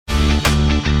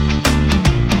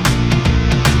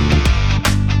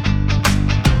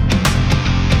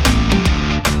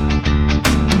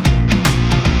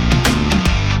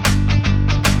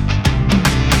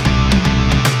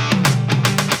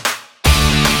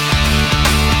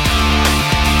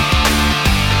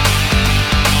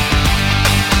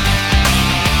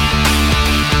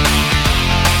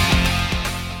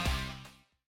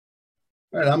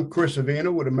I'm Chris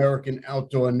Avina with American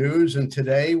Outdoor News, and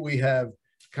today we have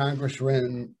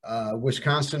Wisconsin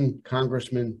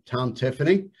Congressman Tom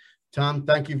Tiffany. Tom,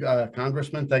 thank you,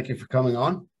 Congressman. Thank you for coming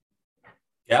on.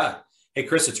 Yeah. Hey,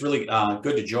 Chris, it's really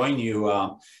good to join you.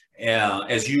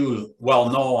 As you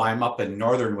well know, I'm up in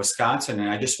northern Wisconsin,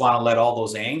 and I just want to let all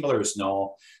those anglers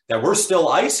know that we're still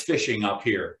ice fishing up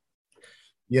here.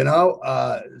 You know,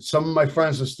 some of my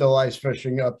friends are still ice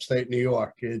fishing upstate New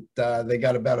York. They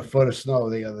got about a foot of snow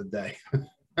the other day.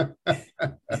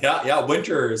 Yeah,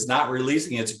 winter is not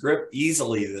releasing its grip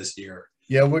easily this year.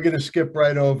 Yeah, we're going to skip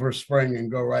right over spring and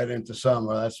go right into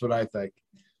summer. That's what I think.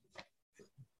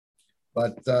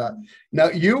 But now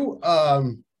you,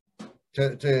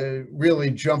 to really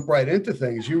jump right into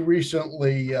things, you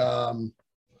recently, along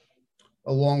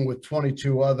with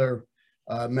 22 other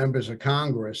members of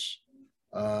Congress,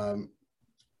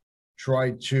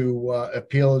 tried to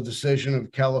appeal a decision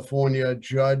of California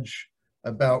judge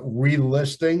about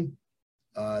relisting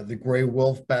the gray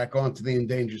wolf back onto the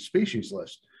endangered species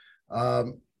list.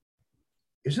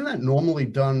 Isn't that normally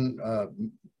done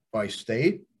by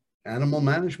state animal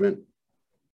management?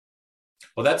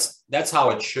 Well, that's how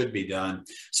it should be done.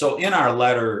 So in our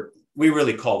letter, we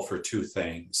really called for two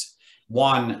things.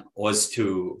 One was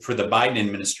for the Biden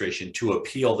administration to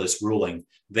appeal this ruling.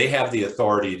 They have the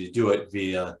authority to do it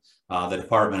via the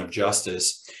Department of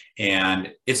Justice.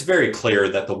 And it's very clear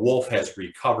that the wolf has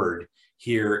recovered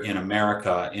here in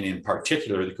America, and in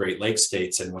particular, the Great Lakes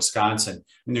states and Wisconsin.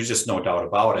 And there's just no doubt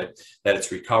about it that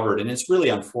it's recovered. And it's really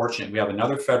unfortunate. We have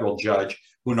another federal judge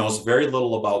who knows very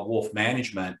little about wolf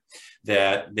management,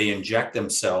 that they inject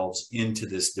themselves into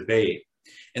this debate.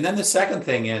 And then the second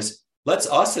thing is, let's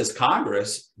us as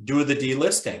Congress do the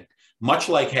delisting, much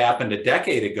like happened a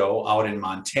decade ago out in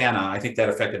Montana. I think that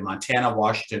affected Montana,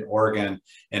 Washington, Oregon,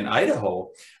 and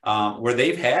Idaho, where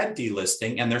they've had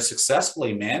delisting and they're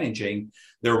successfully managing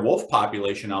their wolf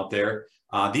population out there.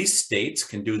 These states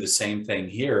can do the same thing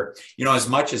here. You know, as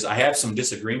much as I have some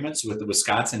disagreements with the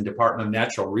Wisconsin Department of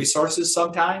Natural Resources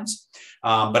sometimes,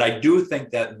 but I do think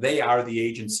that they are the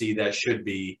agency that should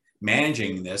be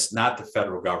managing this, not the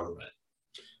federal government.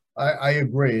 I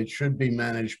agree. It should be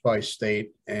managed by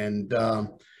state. And,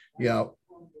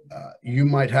 you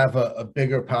might have a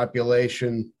bigger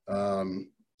population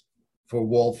for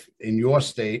wolf in your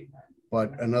state,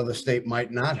 but another state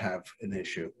might not have an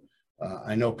issue.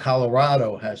 I know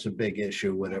Colorado has a big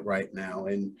issue with it right now.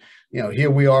 And, here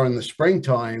we are in the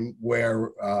springtime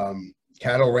where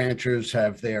cattle ranchers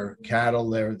have their cattle,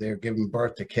 they're giving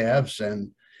birth to calves,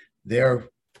 and they're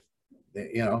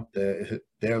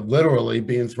literally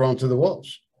being thrown to the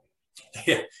wolves.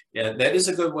 Yeah, that is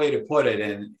a good way to put it.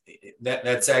 And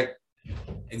that's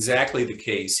exactly the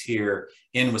case here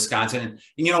in Wisconsin.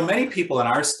 And, many people in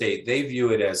our state, they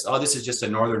view it as, this is just a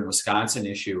northern Wisconsin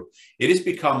issue. It has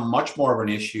become much more of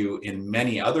an issue in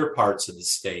many other parts of the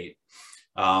state,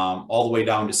 all the way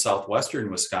down to southwestern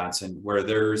Wisconsin, where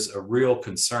there's a real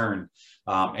concern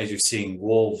as you're seeing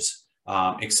wolves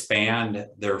expand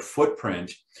their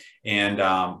footprint. And,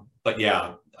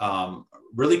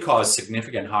 really cause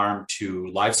significant harm to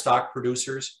livestock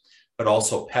producers, but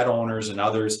also pet owners and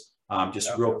others,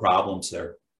 real problems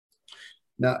there.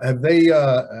 Now, have they,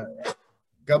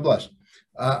 God bless,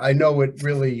 I know it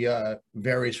really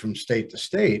varies from state to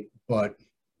state, but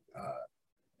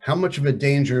how much of a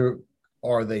danger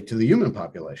are they to the human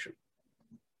population?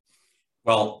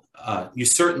 Well,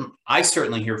 I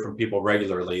certainly hear from people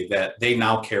regularly that they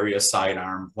now carry a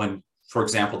sidearm when, for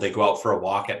example, they go out for a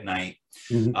walk at night.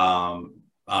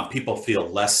 Mm-hmm. People feel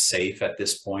less safe at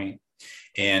this point.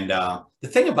 And the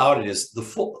thing about it is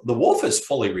the wolf is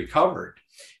fully recovered.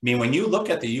 I mean, when you look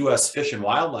at the U.S. Fish and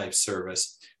Wildlife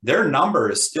Service, their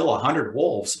number is still 100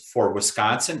 wolves for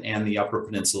Wisconsin and the Upper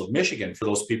Peninsula of Michigan. For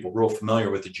those people real familiar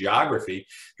with the geography,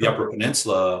 the Upper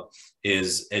Peninsula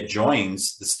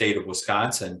adjoins the state of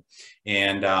Wisconsin,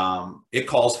 and it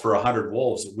calls for 100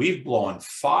 wolves. We've blown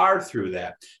far through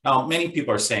that. Now, many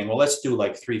people are saying, well, let's do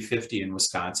like 350 in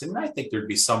Wisconsin. And I think there'd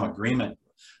be some agreement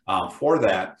for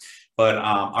that. But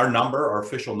our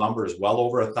official number is well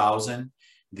over 1,000.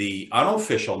 The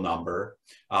unofficial number,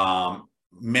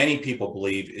 many people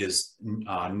believe, is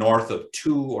north of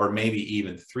 2,000 or maybe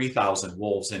even 3,000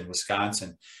 wolves in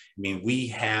Wisconsin. I mean, we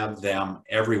have them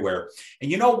everywhere. And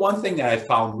one thing that I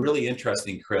found really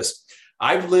interesting, Chris,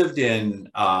 I've lived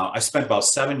I spent about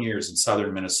 7 years in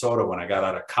southern Minnesota when I got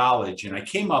out of college, and I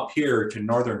came up here to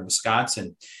northern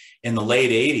Wisconsin in the late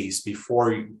 80s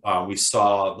before we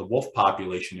saw the wolf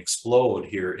population explode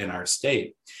here in our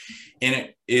state. And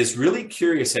it is really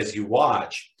curious as you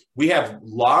watch, We have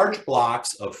large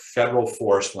blocks of federal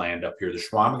forest land up here, the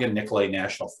Chequamegon-Nicolet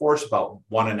National Forest, about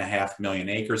 1.5 million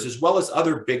acres, as well as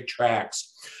other big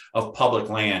tracts of public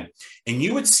land. And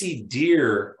you would see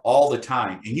deer all the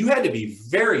time. And you had to be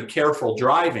very careful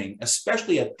driving,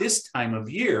 especially at this time of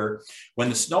year when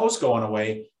the snow's going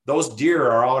away. Those deer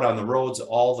are out on the roads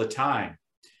all the time.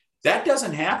 That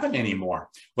doesn't happen anymore.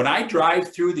 When I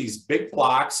drive through these big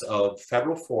blocks of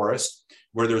federal forest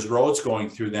where there's roads going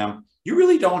through them, you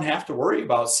really don't have to worry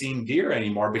about seeing deer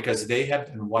anymore because they have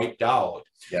been wiped out.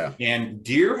 Yeah. And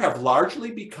deer have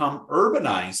largely become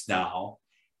urbanized now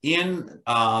in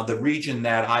the region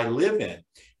that I live in.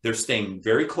 They're staying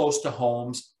very close to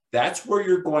homes. That's where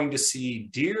you're going to see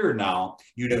deer now.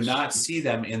 You do not see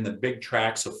them in the big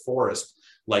tracts of forest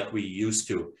like we used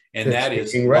to. And that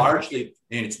is largely,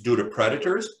 and it's due to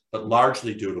predators, but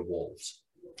largely due to wolves.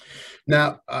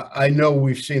 Now, I know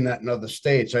we've seen that in other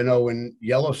states. I know in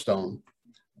Yellowstone,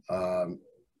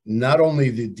 not only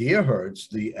the deer herds,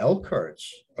 the elk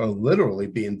herds are literally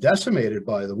being decimated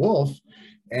by the wolves.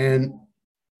 And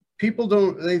people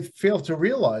they fail to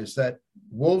realize that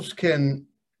wolves can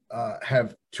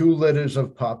have 2 litters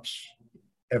of pups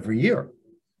every year.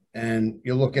 And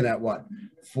you're looking at what,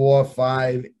 4,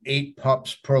 5, 8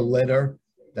 pups per litter.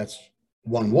 That's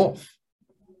one wolf.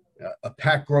 A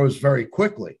pack grows very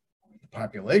quickly. The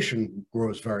population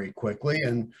grows very quickly.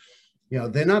 And, you know,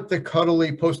 they're not the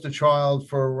cuddly poster child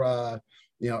for,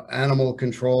 you know, animal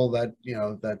control that, you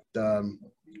know, that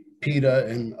PETA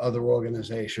and other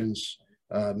organizations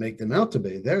make them out to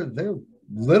be. They're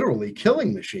literally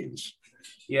killing machines.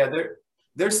 Yeah,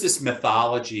 there's this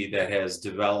mythology that has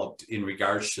developed in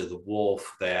regards to the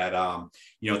wolf that,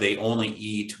 you know, they only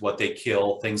eat what they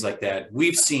kill, things like that.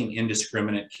 We've seen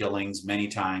indiscriminate killings many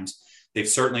times. They've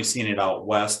certainly seen it out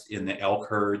west in the elk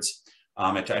herds.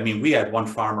 I mean, we had one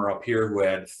farmer up here who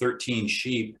had 13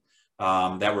 sheep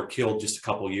that were killed just a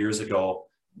couple of years ago.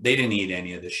 They didn't eat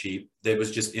any of the sheep. It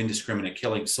was just indiscriminate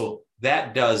killing. So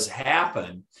that does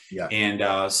happen. Yeah.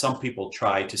 And some people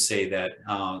try to say that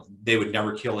they would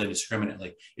never kill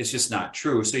indiscriminately. It's just not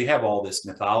true. So you have all this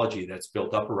mythology that's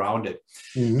built up around it.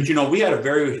 Mm-hmm. But, you know, we had a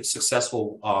very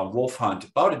successful wolf hunt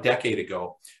about a decade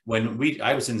ago when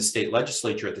I was in the state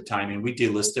legislature at the time, and we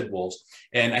delisted wolves.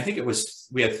 And I think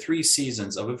we had 3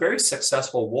 seasons of a very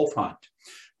successful wolf hunt.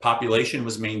 Population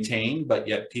was maintained, but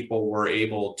yet people were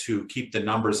able to keep the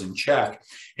numbers in check.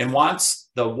 And once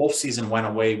the wolf season went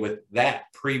away with that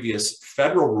previous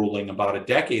federal ruling about a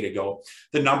decade ago,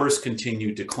 the numbers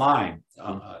continued to climb.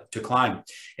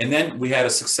 And then we had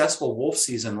a successful wolf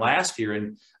season last year,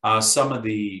 and some of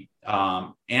the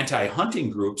anti-hunting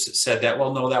groups said that,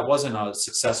 well, no, that wasn't a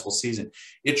successful season.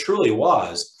 It truly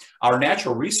was. Our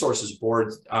Natural Resources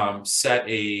Board set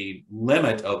a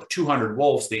limit of 200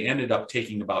 wolves. They ended up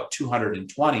taking about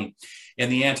 220.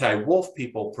 And the anti-wolf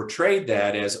people portrayed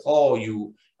that as, oh,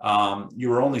 you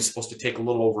were only supposed to take a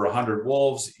little over 100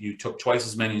 wolves. You took twice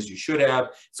as many as you should have.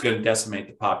 It's going to decimate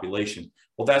the population.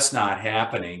 Well, that's not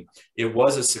happening. It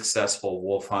was a successful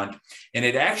wolf hunt. And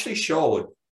it actually showed,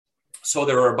 so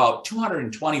there were about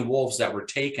 220 wolves that were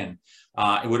taken.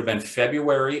 It would have been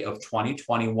February of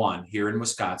 2021 here in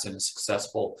Wisconsin, a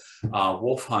successful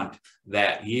wolf hunt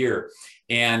that year.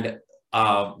 And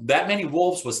that many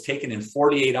wolves was taken in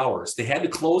 48 hours. They had to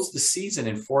close the season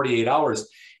in 48 hours.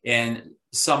 And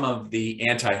some of the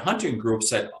anti-hunting groups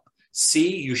said,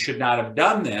 see, you should not have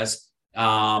done this.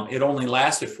 It only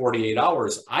lasted 48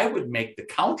 hours. I would make the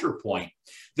counterpoint.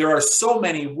 There are so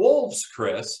many wolves,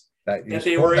 Chris, that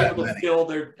they were able to fill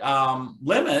their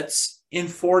limits in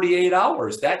 48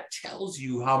 hours. That tells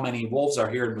you how many wolves are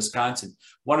here in Wisconsin.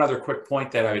 One other quick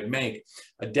point that I would make,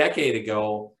 a decade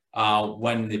ago,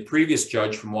 when the previous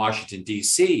judge from Washington,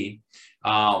 D.C.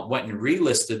 Went and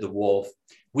relisted the wolf,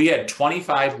 we had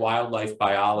 25 wildlife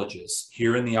biologists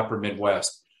here in the upper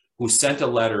Midwest who sent a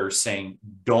letter saying,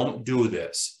 don't do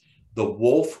this. The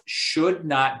wolf should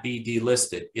not be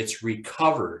delisted. It's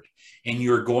recovered. And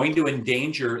you're going to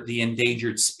endanger the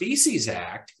Endangered Species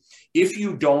Act if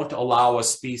you don't allow a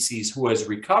species who has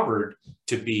recovered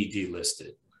to be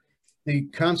delisted. The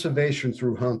conservation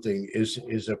through hunting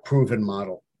is a proven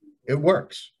model. It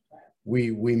works.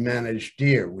 We manage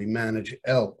deer, we manage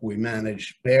elk, we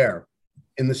manage bear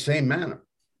in the same manner.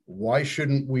 Why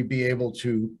shouldn't we be able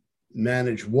to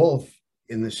manage wolf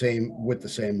with the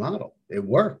same model? It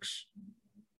works.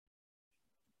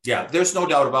 Yeah, there's no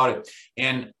doubt about it.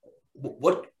 And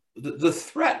what the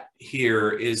threat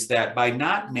here is that by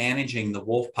not managing the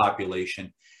wolf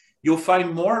population, you'll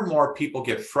find more and more people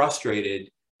get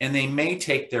frustrated, and they may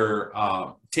take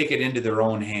it into their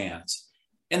own hands.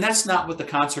 And that's not what the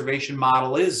conservation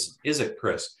model is it,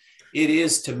 Chris? It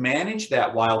is to manage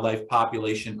that wildlife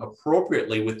population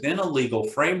appropriately within a legal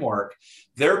framework.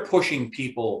 They're pushing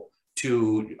people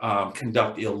to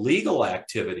conduct illegal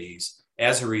activities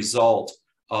as a result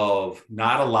of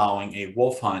not allowing a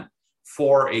wolf hunt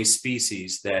for a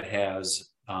species that has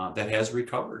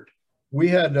recovered. We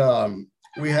had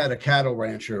a cattle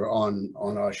rancher on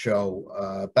our show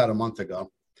about a month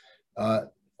ago.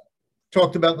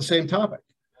 Talked about the same topic.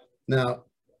 Now,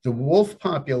 the wolf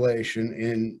population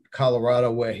in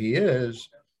Colorado, where he is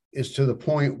to the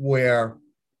point where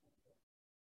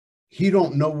he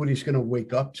don't know what he's going to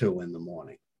wake up to in the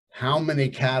morning. How many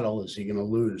cattle is he going to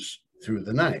lose through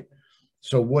the night?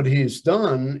 So what he's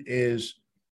done is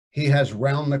he has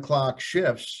round-the-clock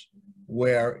shifts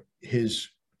where his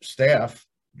staff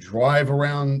drive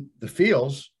around the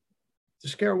fields to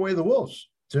scare away the wolves,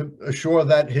 to assure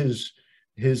that his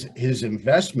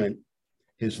investment,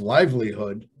 his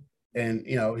livelihood, and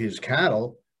his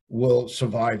cattle will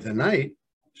survive the night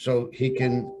so he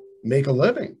can make a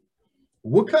living.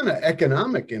 What kind of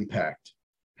economic impact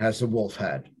has the wolf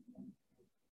had?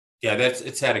 Yeah,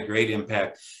 it's had a great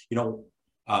impact.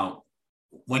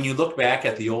 When you look back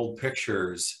at the old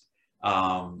pictures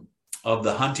of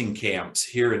the hunting camps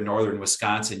here in northern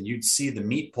Wisconsin, you'd see the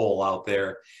meat pole out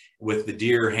there with the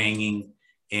deer hanging,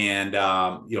 and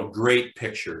great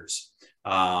pictures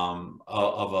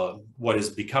of what is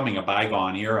becoming a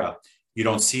bygone era. You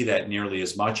don't see that nearly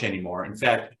as much anymore. In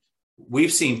fact,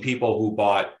 we've seen people who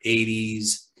bought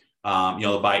 80s,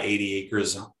 they'll buy 80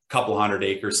 acres, a couple hundred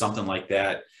acres, something like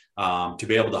that, to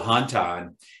be able to hunt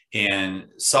on. And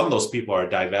some of those people are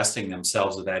divesting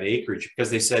themselves of that acreage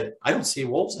because they said, I don't see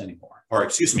wolves anymore, or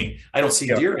excuse me, I don't see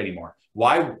deer anymore.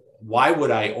 Why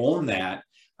would I own that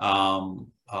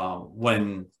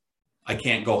when I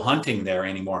can't go hunting there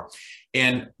anymore?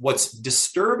 And what's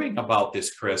disturbing about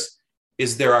this, Chris,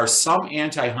 is there are some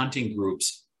anti-hunting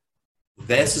groups.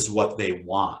 This is what they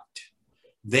want.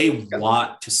 They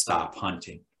want to stop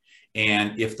hunting.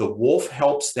 And if the wolf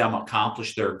helps them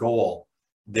accomplish their goal,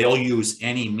 they'll use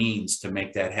any means to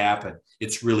make that happen.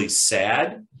 It's really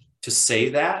sad to say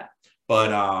that,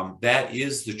 but that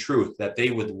is the truth, that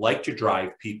they would like to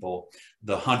drive people,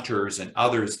 the hunters and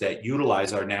others that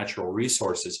utilize our natural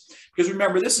resources. Because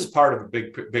remember, this is part of a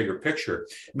bigger picture.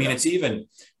 I mean, it's even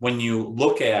when you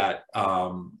look at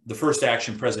the first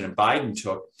action President Biden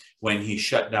took when he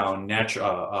shut down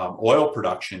natural oil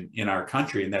production in our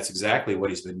country, and that's exactly what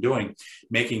he's been doing,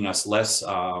 making us less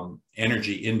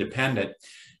energy independent.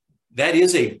 That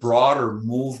is a broader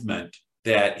movement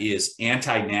that is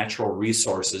anti-natural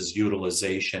resources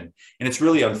utilization. And it's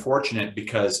really unfortunate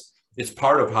because it's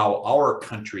part of how our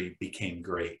country became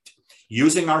great.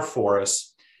 Using our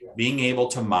forests, being able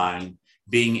to mine,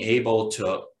 being able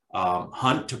to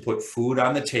hunt to put food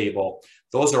on the table.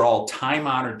 Those are all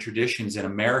time-honored traditions in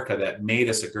America that made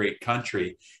us a great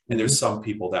country. And there's some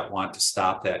people that want to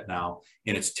stop that now,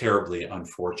 and it's terribly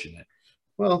unfortunate.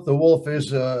 Well, the wolf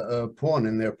is a pawn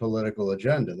in their political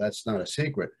agenda. That's not a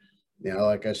secret.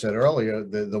 Like I said earlier,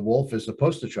 the wolf is the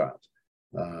poster child.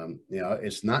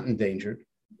 It's not endangered.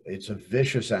 It's a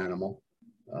vicious animal,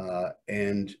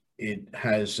 and it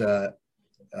has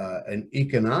an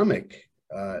economic,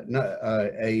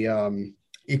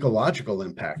 ecological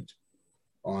impact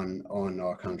on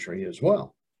our country as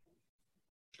well.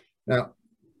 Now,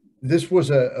 this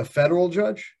was a federal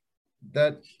judge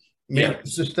that made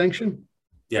this distinction?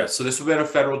 Yeah, so this would have been a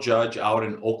federal judge out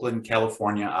in Oakland,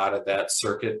 California, out of that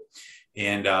circuit.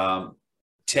 And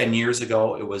 10 years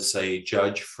ago, it was a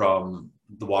judge from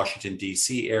the Washington,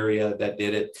 D.C. area that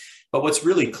did it. But what's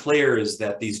really clear is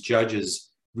that these judges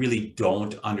really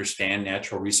don't understand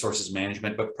natural resources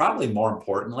management, but probably more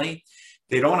importantly,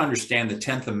 they don't understand the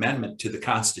 10th Amendment to the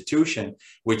Constitution,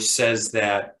 which says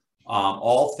that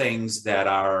all things that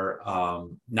are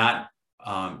not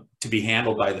to be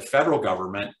handled by the federal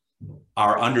government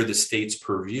are under the state's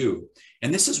purview.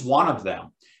 And this is one of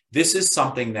them. This is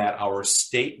something that our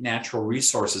state natural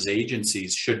resources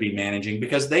agencies should be managing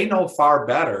because they know far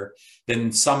better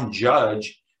than some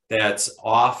judge that's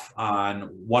off on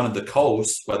one of the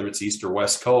coasts, whether it's East or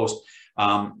West Coast.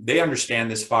 They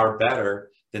understand this far better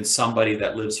than somebody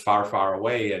that lives far, far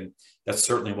away. And that's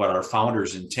certainly what our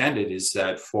founders intended, is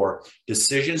that for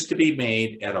decisions to be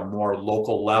made at a more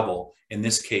local level, in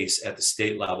this case at the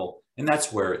state level, and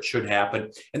that's where it should happen.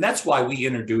 And that's why we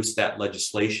introduced that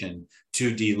legislation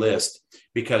to delist,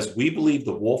 because we believe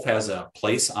the wolf has a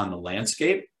place on the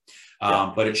landscape,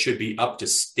 but it should be up to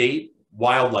state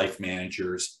wildlife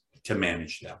managers to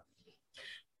manage them.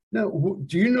 Now,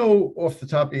 do you know off the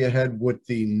top of your head what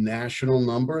the national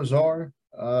numbers are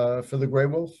for the gray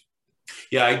wolf?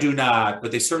 Yeah, I do not,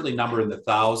 but they certainly number in the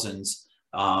thousands.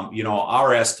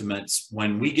 Our estimates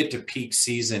when we get to peak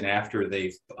season after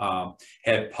they've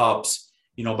had pups,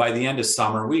 by the end of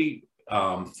summer, we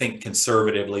think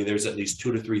conservatively there's at least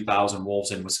 2,000 to 3,000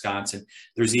 wolves in Wisconsin.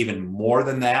 There's even more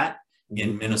than that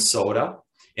in Minnesota.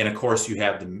 And of course, you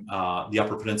have the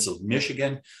Upper Peninsula of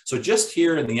Michigan. So just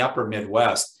here in the Upper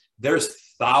Midwest, there's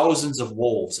thousands of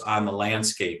wolves on the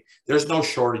landscape. There's no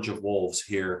shortage of wolves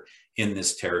here in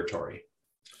this territory.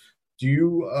 Do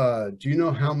you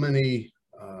know how many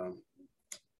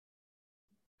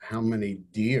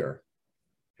deer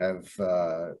have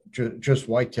just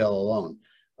whitetail alone?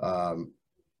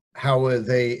 How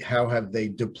have they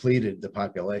depleted the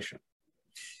population?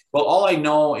 Well, all I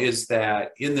know is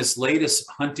that in this latest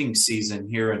hunting season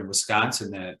here in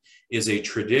Wisconsin, that is a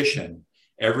tradition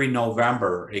every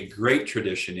November, a great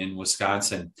tradition in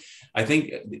Wisconsin. I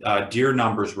think deer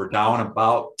numbers were down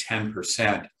about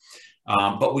 10%,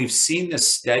 but we've seen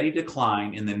this steady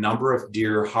decline in the number of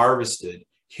deer harvested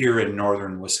here in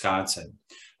northern Wisconsin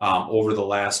over the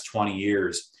last 20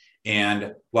 years.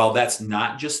 And while that's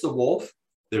not just the wolf,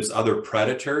 there's other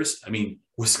predators. I mean,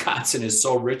 Wisconsin is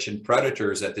so rich in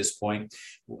predators at this point,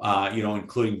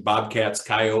 including bobcats,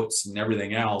 coyotes, and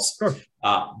everything else. Sure.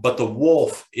 But the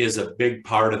wolf is a big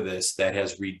part of this that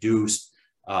has reduced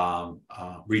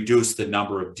the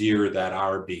number of deer that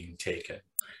are being taken.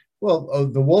 Well,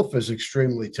 the wolf is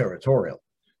extremely territorial.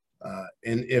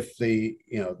 And if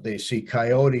they see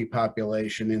coyote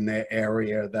population in their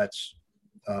area, that's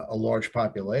a large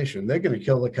population, they're going to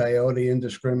kill the coyote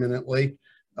indiscriminately,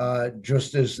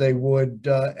 just as they would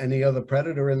any other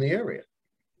predator in the area.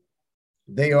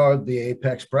 They are the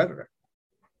apex predator.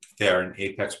 They are an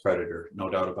apex predator, no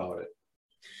doubt about it.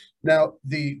 Now,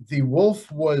 the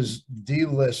wolf was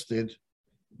delisted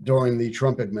during the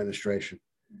Trump administration.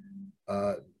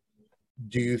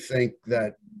 Do you think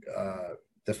that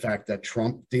the fact that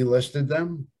Trump delisted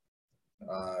them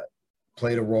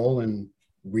played a role in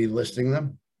relisting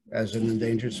them as an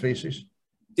endangered species?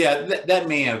 Yeah, that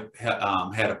may have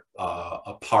had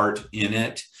a part in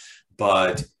it,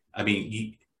 but I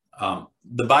mean,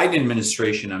 the Biden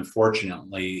administration,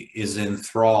 unfortunately, is in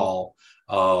thrall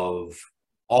of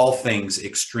all things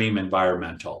extreme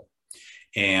environmental,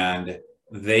 and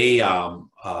they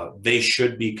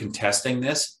should be contesting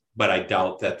this, but I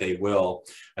doubt that they will.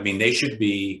 I mean, they should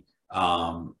be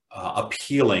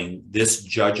appealing this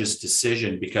judge's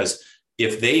decision, because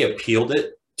if they appealed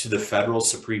it to the federal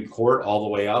Supreme Court all the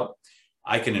way up,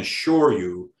 I can assure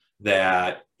you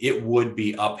that it would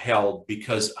be upheld,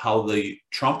 because how the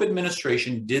Trump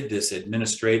administration did this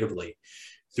administratively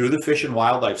through the Fish and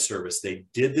Wildlife Service, they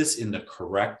did this in the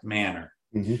correct manner.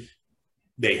 Mm-hmm.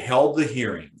 They held the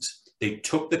hearings, they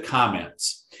took the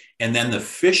comments, and then the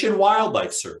Fish and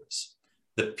Wildlife Service,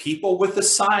 the people with the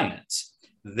science,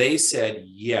 they said,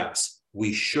 yes,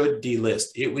 we should delist.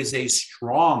 It was a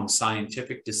strong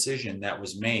scientific decision that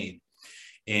was made.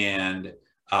 And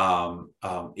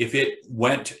if it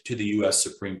went to the U.S.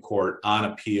 Supreme Court on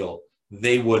appeal,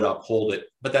 they would uphold it.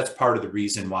 But that's part of the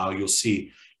reason why you'll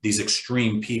see these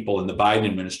extreme people in the Biden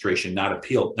administration not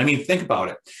appeal. I mean, think about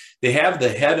it. They have the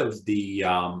head of the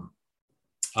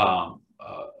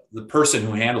person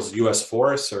who handles the U.S.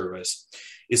 Forest Service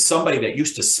is somebody that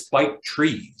used to spike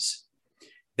trees.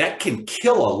 That can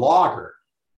kill a logger,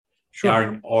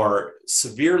 sure, or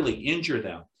severely injure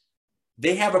them.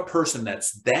 They have a person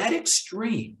that's that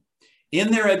extreme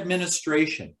in their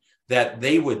administration that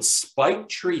they would spike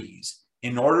trees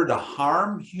in order to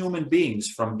harm human beings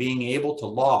from being able to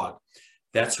log.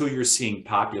 That's who you're seeing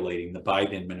populating the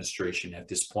Biden administration at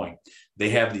this point. They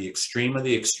have the extreme of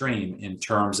the extreme in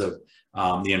terms of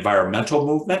the environmental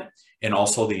movement and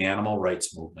also the animal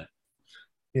rights movement.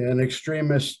 Yeah, an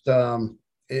extremist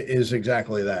is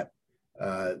exactly that.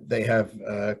 They have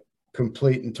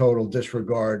complete and total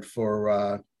disregard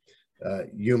for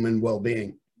human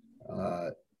well-being,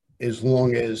 as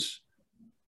long as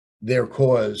their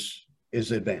cause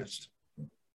is advanced.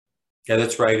 Yeah,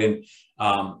 that's right,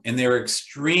 and they're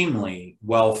extremely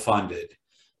well-funded.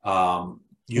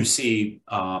 You see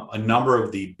a number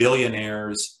of the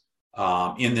billionaires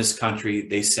in this country,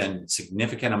 they send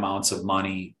significant amounts of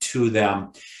money to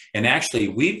them. And actually,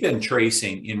 we've been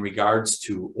tracing in regards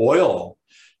to oil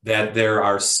that there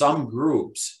are some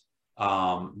groups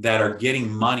that are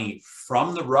getting money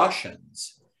from the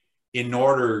Russians in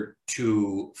order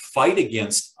to fight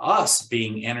against us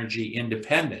being energy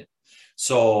independent.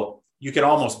 So you can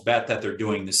almost bet that they're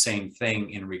doing the same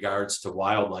thing in regards to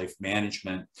wildlife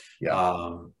management.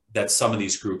 Yeah. That some of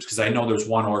these groups, because I know there's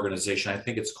one organization, I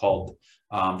think it's called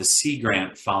the Sea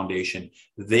Grant Foundation,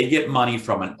 they get money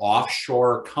from an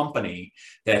offshore company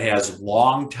that has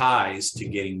long ties to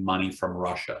getting money from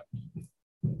Russia.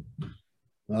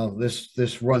 Well,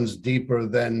 this runs deeper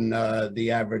than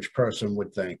the average person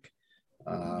would think.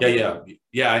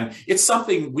 Yeah. And it's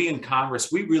something we in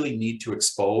Congress, we really need to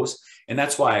expose. And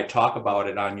that's why I talk about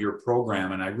it on your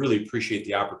program. And I really appreciate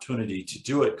the opportunity to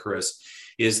do it, Chris,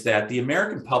 is that the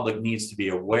American public needs to be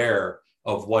aware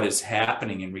of what is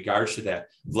happening in regards to that.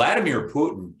 Vladimir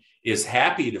Putin is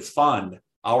happy to fund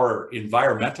our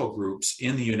environmental groups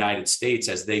in the United States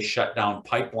as they shut down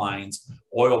pipelines,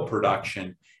 oil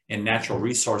production, and natural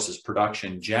resources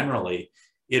production generally.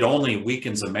 It only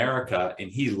weakens America, and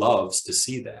he loves to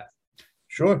see that.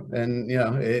 Sure. And,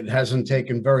 it hasn't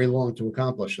taken very long to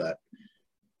accomplish that.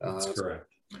 That's correct.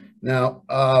 Now,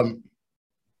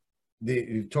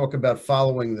 you talk about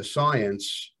following the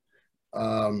science.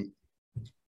 As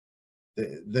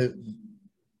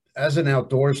an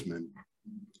outdoorsman,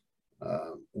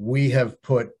 we have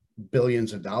put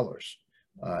billions of dollars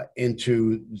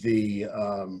into the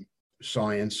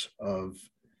science of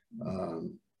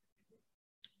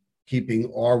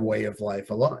keeping our way of life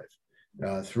alive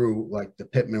through like the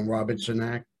Pittman-Robertson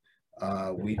Act.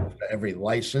 Every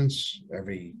license,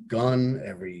 every gun,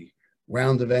 every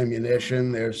round of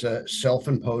ammunition, there's a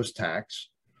self-imposed tax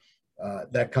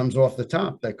that comes off the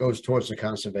top that goes towards the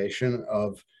conservation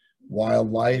of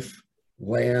wildlife,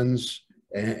 lands,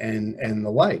 and the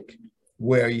like,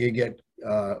 where you get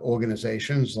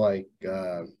organizations like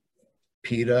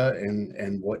PETA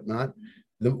and whatnot.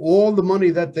 All the money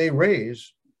that they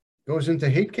raise goes into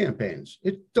hate campaigns.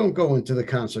 It don't go into the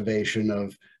conservation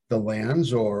of the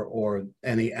lands or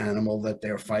any animal that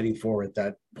they're fighting for at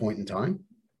that point in time.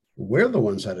 We're the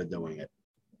ones that are doing it.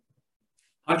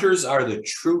 Hunters are the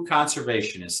true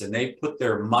conservationists, and they put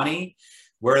their money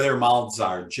where their mouths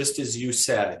are, just as you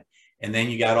said. And then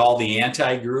you got all the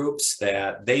anti-groups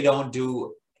that they don't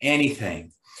do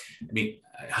anything. I mean,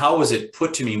 how was it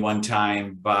put to me one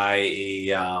time by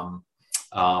a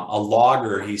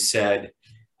logger? He said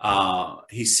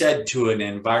to an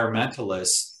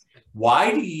environmentalist,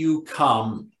 "Why do you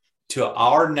come to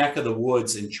our neck of the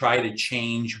woods and try to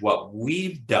change what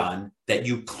we've done that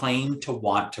you claim to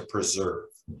want to preserve?"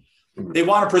 They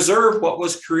want to preserve what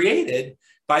was created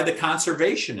by the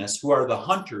conservationists, who are the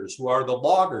hunters, who are the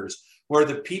loggers, who are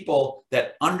the people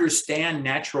that understand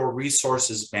natural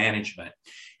resources management.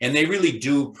 And they really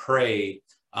do prey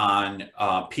on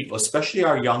people, especially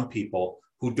our young people,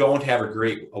 who don't have a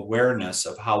great awareness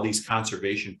of how these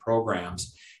conservation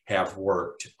programs have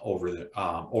worked over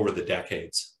the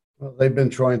decades. Well, they've been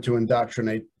trying to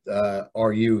indoctrinate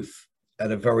our youth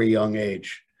at a very young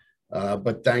age.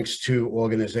 But thanks to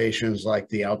organizations like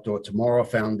the Outdoor Tomorrow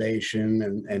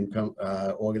Foundation and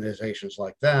organizations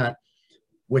like that,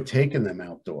 we're taking them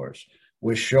outdoors.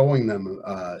 We're showing them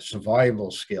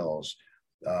survival skills,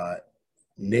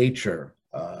 nature,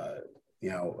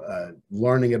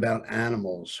 learning about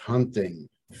animals, hunting,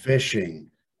 fishing,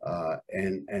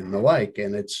 and the like.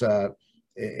 And it's a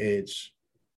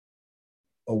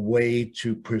way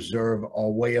to preserve our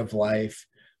way of life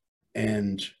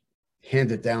and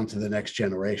hand it down to the next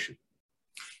generation.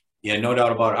 Yeah, no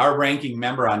doubt about it. Our ranking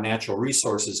member on Natural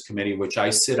Resources Committee, which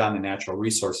I sit on the Natural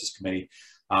Resources Committee,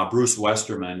 Bruce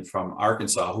Westerman from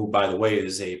Arkansas, who, by the way,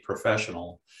 is a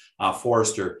professional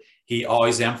forester, he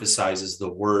always emphasizes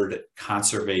the word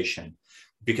conservation,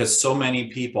 because so many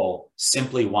people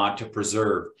simply want to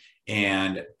preserve,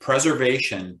 and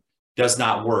preservation does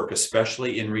not work,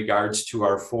 especially in regards to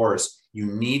our forests. You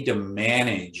need to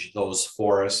manage those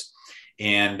forests.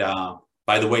 And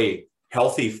by the way,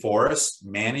 healthy forests,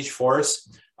 managed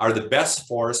forests, are the best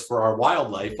forests for our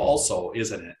wildlife also,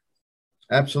 isn't it?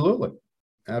 Absolutely.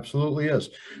 Absolutely is.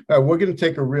 All right, we're going to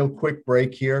take a real quick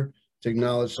break here to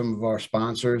acknowledge some of our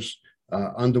sponsors.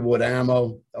 Underwood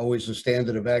Ammo, always a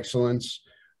standard of excellence.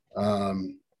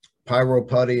 Pyro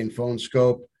Putty and Phone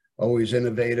Scope, always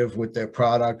innovative with their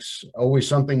products. Always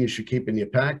something you should keep in your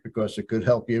pack because it could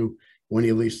help you when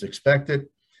you least expect it.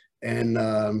 And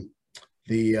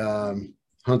the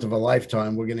Hunt of a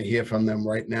Lifetime, we're going to hear from them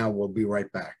right now. We'll be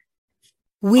right back.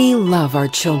 We love our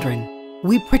children.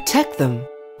 We protect them.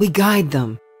 We guide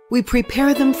them. We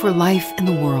prepare them for life in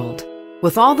the world.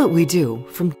 With all that we do,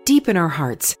 from deep in our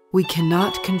hearts, we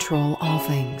cannot control all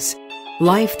things.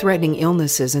 Life-threatening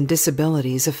illnesses and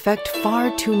disabilities affect far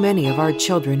too many of our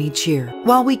children each year.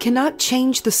 While we cannot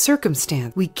change the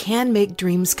circumstance, we can make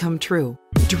dreams come true.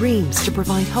 Dreams to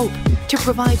provide hope, to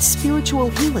provide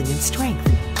spiritual healing and strength,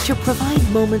 to provide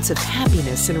moments of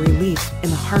happiness and relief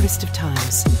in the hardest of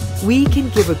times. We can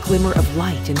give a glimmer of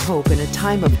light and hope in a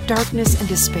time of darkness and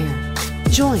despair.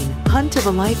 Join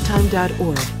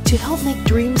huntofalifetime.org to help make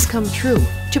dreams come true,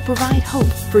 to provide hope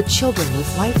for children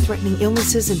with life-threatening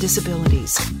illnesses and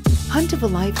disabilities. Hunt of a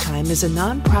Lifetime is a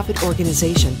nonprofit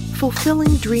organization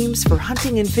fulfilling dreams for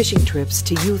hunting and fishing trips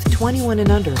to youth 21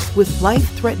 and under with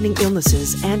life-threatening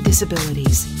illnesses and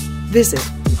disabilities. Visit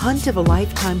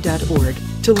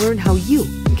huntofalifetime.org to learn how you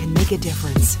can make a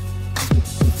difference.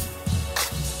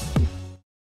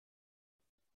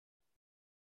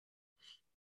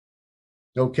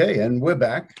 Okay, and we're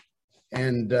back,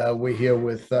 and we're here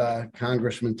with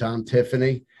Congressman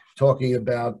Tiffany talking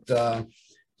about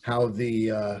how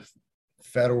the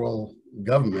federal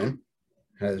government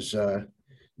has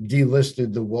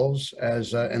delisted the wolves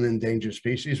as an endangered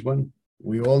species when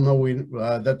we all know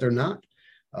that they're not.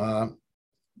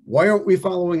 Why aren't we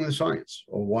following the science,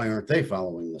 or why aren't they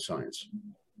following the science?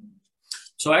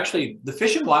 So actually, the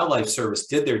Fish and Wildlife Service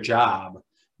did their job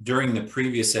during the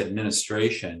previous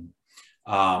administration.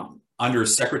 Under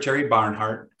Secretary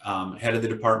Barnhart, head of the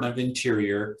Department of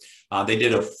Interior, they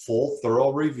did a full,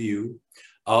 thorough review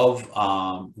of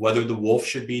whether the wolf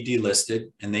should be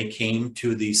delisted, and they came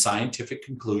to the scientific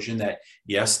conclusion that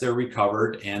yes, they're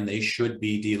recovered and they should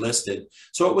be delisted.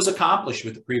 So it was accomplished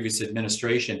with the previous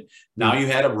administration. Now you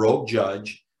had a rogue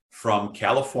judge from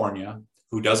California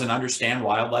who doesn't understand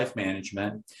wildlife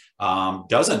management,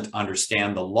 doesn't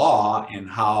understand the law and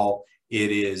how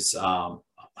it is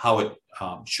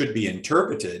should be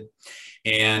interpreted,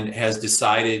 and has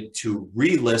decided to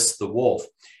relist the wolf.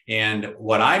 And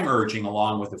what I'm urging,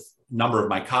 along with a number of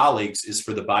my colleagues, is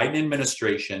for the Biden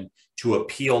administration to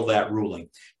appeal that ruling,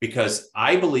 because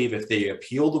I believe if they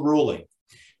appeal the ruling,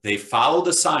 they follow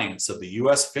the science of the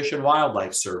U.S. Fish and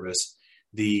Wildlife Service,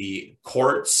 the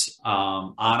courts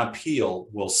on appeal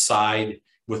will side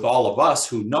with all of us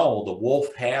who know the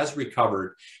wolf has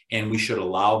recovered, and we should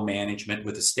allow management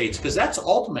with the states, because that's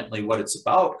ultimately what it's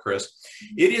about, Chris.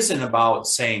 It isn't about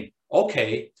saying,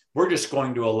 okay, we're just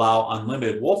going to allow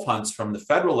unlimited wolf hunts from the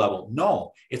federal level.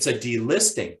 No, it's a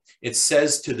delisting. It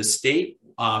says to the state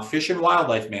fish and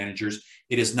wildlife managers,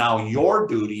 it is now your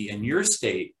duty in your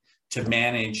state to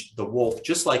manage the wolf,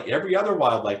 just like every other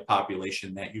wildlife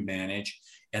population that you manage.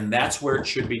 And that's where it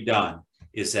should be done,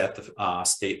 is at the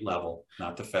state level,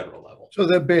 not the federal level. So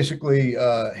they're basically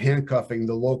handcuffing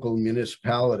the local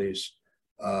municipalities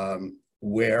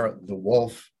where the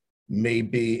wolf may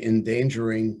be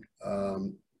endangering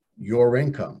your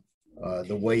income,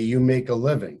 the way you make a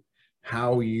living,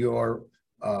 how you're,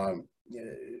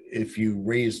 if you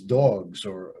raise dogs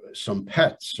or some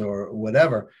pets or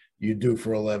whatever you do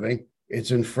for a living,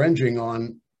 it's infringing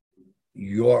on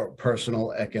your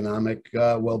personal economic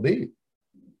well-being.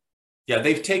 Yeah,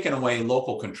 they've taken away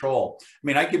local control. I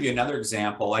mean, I give you another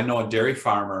example. I know a dairy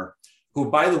farmer who,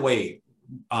 by the way,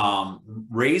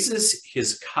 raises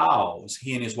his cows.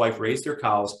 He and his wife raise their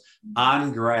cows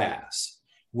on grass,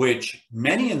 which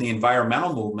many in the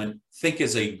environmental movement think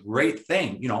is a great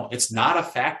thing. You know, it's not a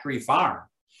factory farm.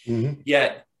 Mm-hmm.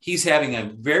 Yet he's having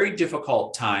a very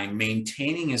difficult time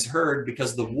maintaining his herd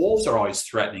because the wolves are always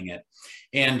threatening it.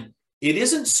 And it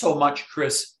isn't so much,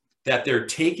 Chris, that they're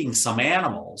taking some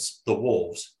animals, the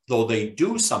wolves, though they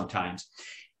do sometimes.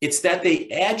 It's that they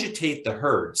agitate the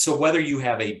herd. So whether you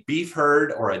have a beef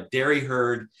herd or a dairy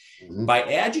herd, mm-hmm. by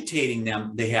agitating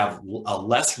them, they have a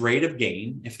less rate of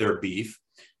gain if they're beef.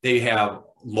 They have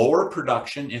lower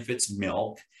production if it's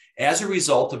milk, as a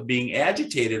result of being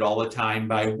agitated all the time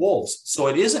by wolves. So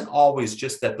it isn't always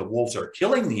just that the wolves are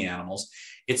killing the animals,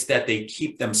 it's that they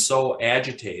keep them so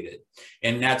agitated.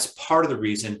 And that's part of the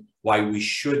reason why we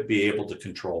should be able to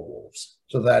control wolves.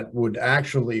 So that would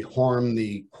actually harm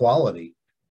the quality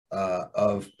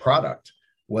of product,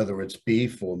 whether it's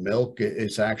beef or milk.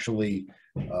 It's actually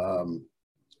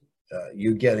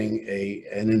you getting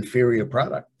an inferior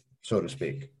product, so to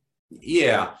speak.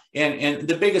 Yeah, and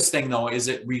the biggest thing though is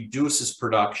it reduces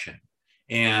production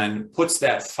and puts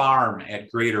that farm at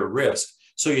greater risk.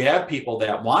 So you have people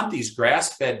that want these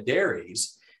grass-fed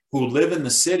dairies who live in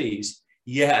the cities,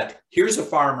 yet here's a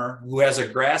farmer who has a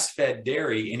grass-fed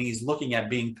dairy and he's looking at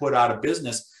being put out of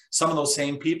business. Some of those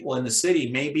same people in the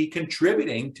city may be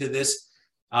contributing to this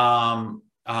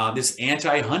this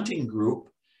anti-hunting group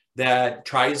that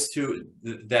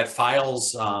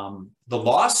files the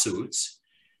lawsuits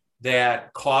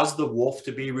that cause the wolf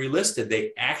to be relisted.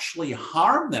 They actually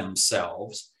harm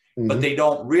themselves, mm-hmm. but they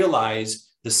don't realize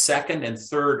the second and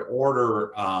third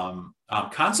order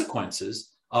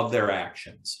consequences of their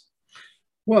actions.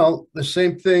 Well, the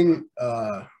same thing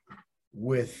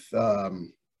with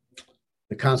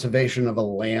the conservation of a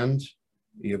land.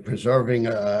 You're preserving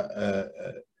a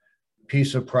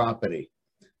piece of property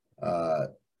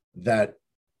that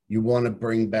you want to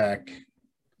bring back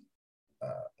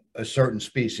a certain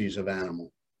species of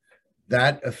animal.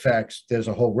 That affects, there's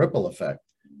a whole ripple effect.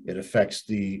 It affects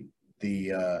the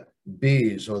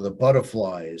bees or the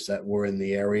butterflies that were in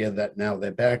the area that now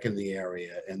they're back in the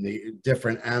area, and the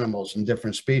different animals and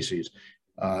different species.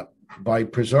 By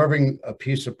preserving a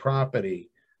piece of property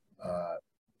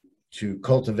to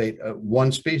cultivate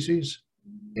one species,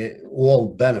 it all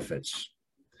benefits.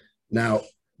 Now,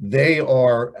 they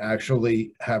are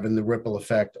actually having the ripple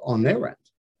effect on their end.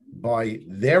 By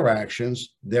their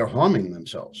actions, they're harming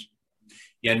themselves.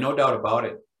 Yeah, no doubt about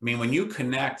it. I mean, when you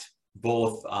connect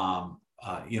both,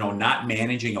 not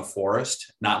managing a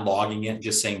forest, not logging it,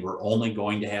 just saying we're only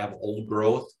going to have old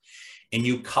growth, and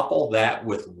you couple that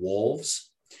with wolves,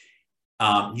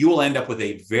 you will end up with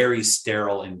a very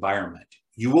sterile environment.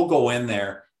 You will go in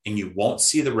there and you won't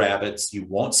see the rabbits, you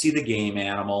won't see the game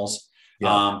animals.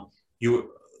 Yeah.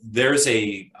 There's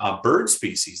a bird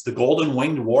species, the golden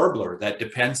winged warbler, that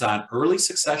depends on early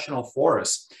successional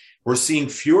forests. We're seeing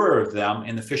fewer of them,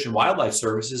 and the Fish and Wildlife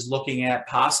Service is looking at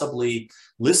possibly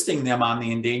listing them on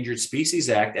the Endangered Species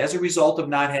Act as a result of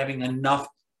not having enough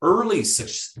early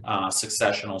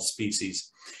successional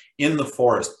species in the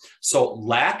forest. So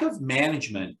lack of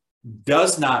management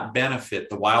does not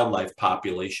benefit the wildlife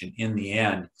population in the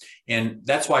end. And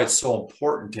that's why it's so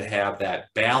important to have that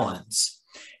balance.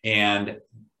 And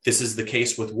this is the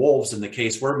case with wolves, and the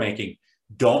case we're making.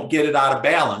 Don't get it out of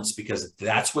balance, because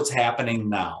that's what's happening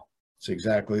now. That's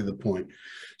exactly the point.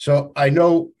 So I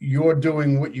know you're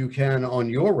doing what you can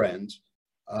on your end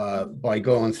by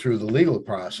going through the legal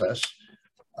process.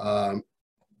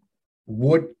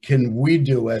 What can we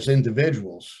do as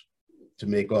individuals to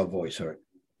make our voice heard?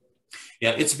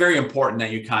 Yeah, it's very important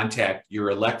that you contact your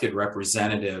elected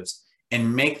representatives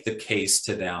and make the case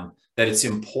to them that it's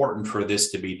important for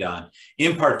this to be done.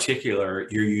 In particular,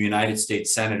 your United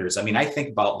States senators. I mean, I think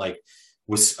about like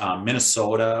with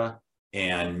Minnesota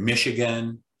and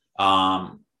Michigan.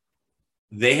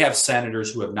 They have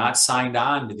senators who have not signed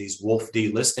on to these wolf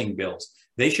delisting bills.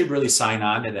 They should really sign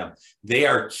on to them. They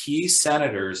are key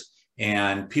senators,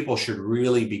 and people should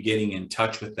really be getting in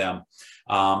touch with them.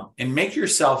 And make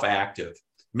yourself active.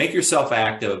 Make yourself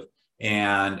active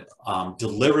and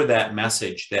deliver that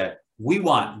message that we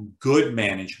want good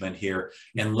management here,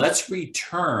 and let's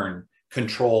return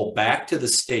control back to the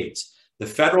states. The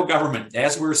federal government,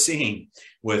 as we're seeing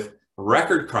with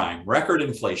record crime, record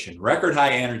inflation, record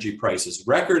high energy prices,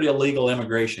 record illegal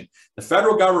immigration, the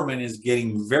federal government is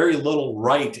getting very little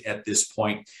right at this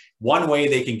point. One way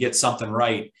they can get something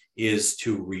right is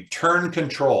to return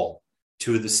control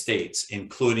to the states,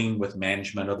 including with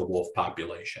management of the wolf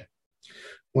population.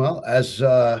 Well, as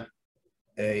a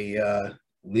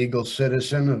legal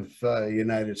citizen of the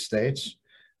United States,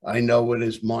 I know it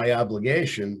is my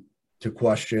obligation to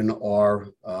question our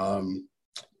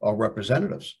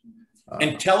representatives.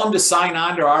 And tell them to sign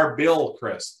on to our bill,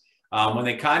 Chris. When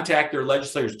they contact their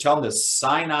legislators, tell them to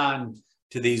sign on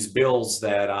to these bills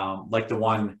that, like the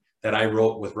one that I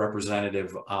wrote with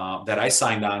that I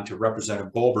signed on to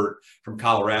Representative Boebert from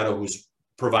Colorado, who's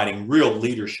providing real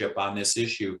leadership on this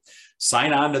issue.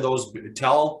 Sign on to those.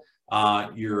 Tell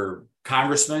your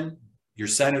congressmen, your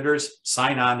senators,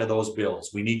 sign on to those bills.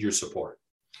 We need your support.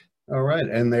 All right.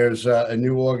 And there's a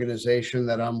new organization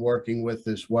that I'm working with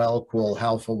as well called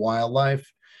Health for Wildlife.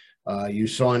 You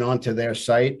sign on to their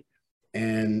site,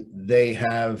 and they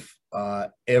have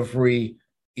every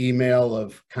email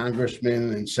of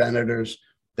congressmen and senators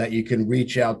that you can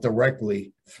reach out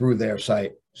directly through their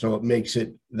site. So it makes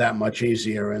it that much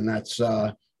easier. And that's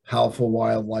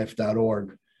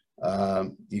howforwildlife.org.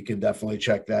 You can definitely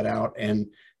check that out. And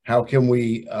how can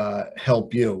we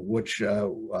help you? Which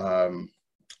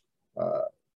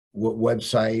what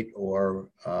website or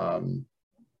phone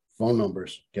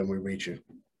numbers can we reach you?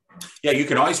 Yeah, you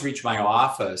can always reach my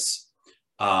office.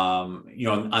 On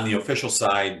the official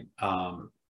side,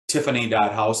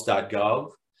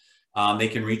 tiffany.house.gov. They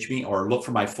can reach me, or look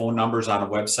for my phone numbers on a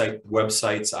website.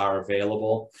 Websites are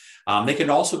available. They can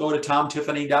also go to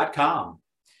tomtiffany.com.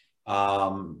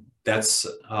 That's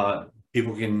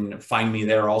people can find me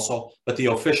there also. But the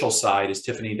official side is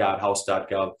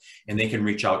tiffany.house.gov, and they can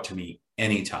reach out to me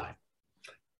anytime.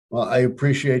 Well, I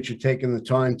appreciate you taking the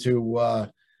time to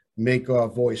make our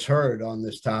voice heard on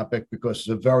this topic, because it's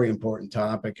a very important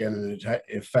topic, and it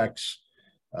affects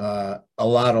a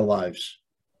lot of lives.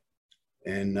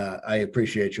 And I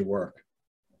appreciate your work.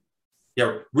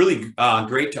 Yeah, really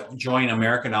great to join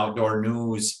American Outdoor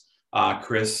News,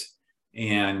 Chris,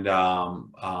 and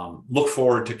look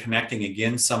forward to connecting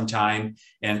again sometime.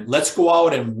 And let's go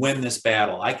out and win this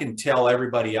battle. I can tell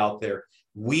everybody out there,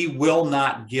 We will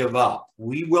not give up.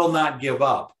 We will not give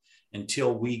up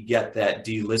until we get that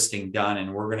delisting done,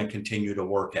 and we're going to continue to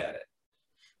work at it.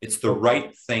 It's the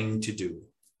right thing to do.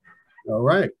 All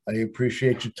right. I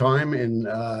appreciate your time,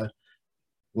 and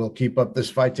we'll keep up this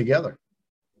fight together.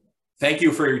 Thank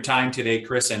you for your time today,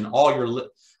 Chris, and all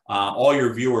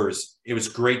your viewers. It was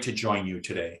great to join you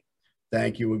today.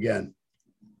 Thank you again.